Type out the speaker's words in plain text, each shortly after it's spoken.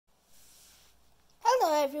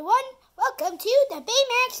Hello everyone, welcome to the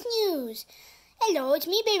Baymax News. Hello, it's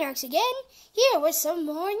me Baymax again, here with some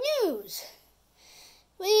more news.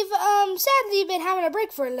 We've sadly been having a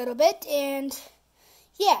break for a little bit, and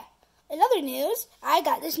yeah, in other news, I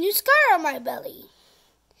got this new scar on my belly.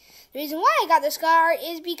 The reason why I got the scar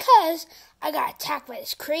is because I got attacked by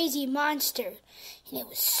this crazy monster, and it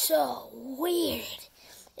was so weird.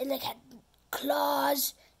 It had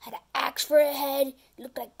claws, had an axe for a head,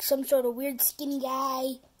 looked like some sort of weird skinny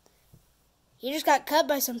guy. He just got cut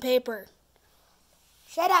by some paper.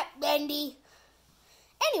 Shut up, Bendy.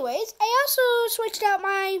 Anyways, I also switched out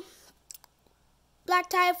my black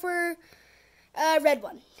tie for a red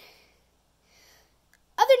one.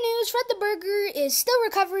 Other news, Fred the Burger is still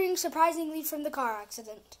recovering surprisingly from the car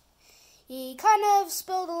accident. He kind of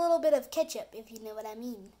spilled a little bit of ketchup, if you know what I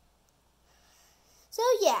mean. So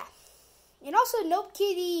yeah. And also, Nope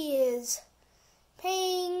Kitty is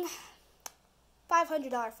paying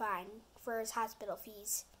 $500 fine for his hospital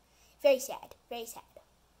fees. Very sad, very sad.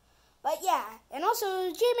 But yeah, and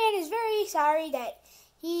also, J-Man is very sorry that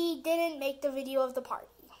he didn't make the video of the party.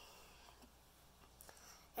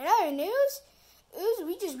 In other news,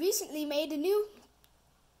 we just recently made a new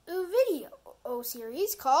video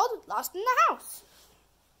series called Lost in the House.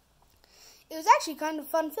 It was actually kind of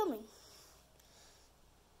fun filming.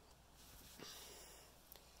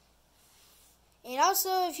 And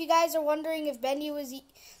also, if you guys are wondering if Bendy was the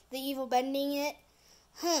evil Bending it,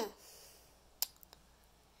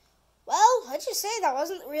 well, let's just say that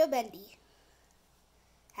wasn't the real Bendy.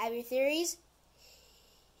 Have your theories?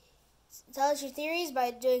 Tell us your theories by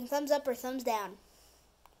doing thumbs up or thumbs down.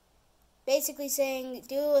 Basically saying,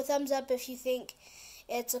 do a thumbs up if you think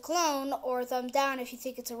it's a clone, or a thumbs down if you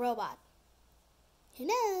think it's a robot. Who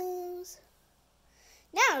knows?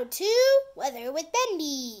 Now to Weather with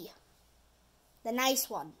Bendy. The nice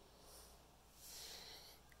one.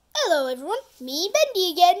 Hello everyone, me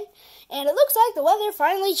Bendy again, and it looks like the weather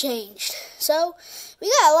finally changed. So,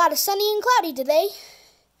 we got a lot of sunny and cloudy today.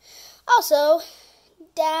 Also,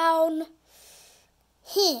 down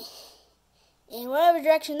in whatever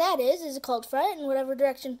direction that is a cold front, and whatever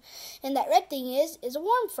direction and that red thing is a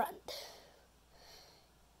warm front.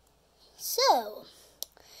 So,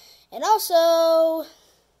 and also,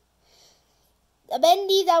 a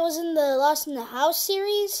Bendy that was in the Lost in the House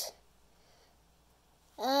series.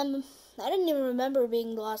 I didn't even remember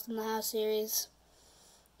being the Lost in the House series.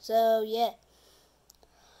 So, yeah.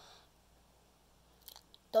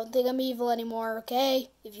 Don't think I'm evil anymore, okay?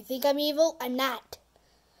 If you think I'm evil, I'm not.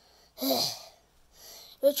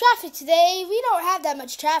 With traffic today, we don't have that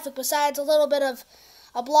much traffic besides a little bit of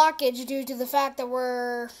a blockage due to the fact that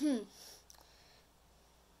we're,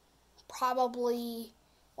 probably...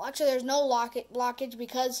 Well, actually, there's no blockage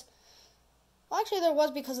because... Well, actually, there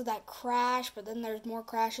was because of that crash, but then there's more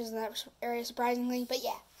crashes in that area, surprisingly. But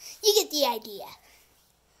yeah, you get the idea.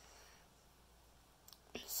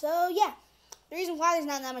 So, yeah. The reason why there's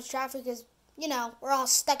not that much traffic is, we're all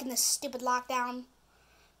stuck in this stupid lockdown.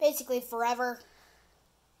 Basically, forever.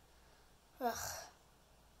 Ugh.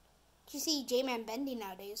 You see Jmanbendy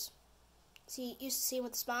nowadays. You used to see him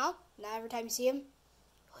with a smile. Now every time you see him,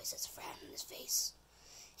 he always has a frown on his face.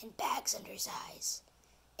 And bags under his eyes.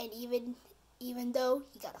 And even though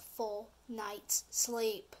he got a full night's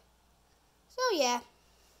sleep. So yeah.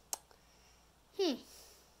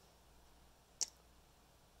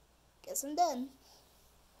 Guess I'm done.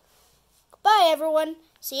 Goodbye everyone.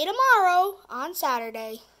 See you tomorrow on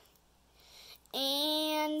Saturday.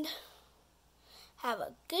 And have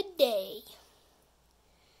a good day.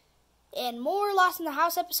 And more Lost in the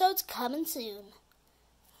House episodes coming soon.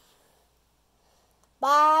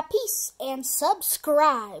 Bye, peace, and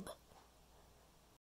subscribe.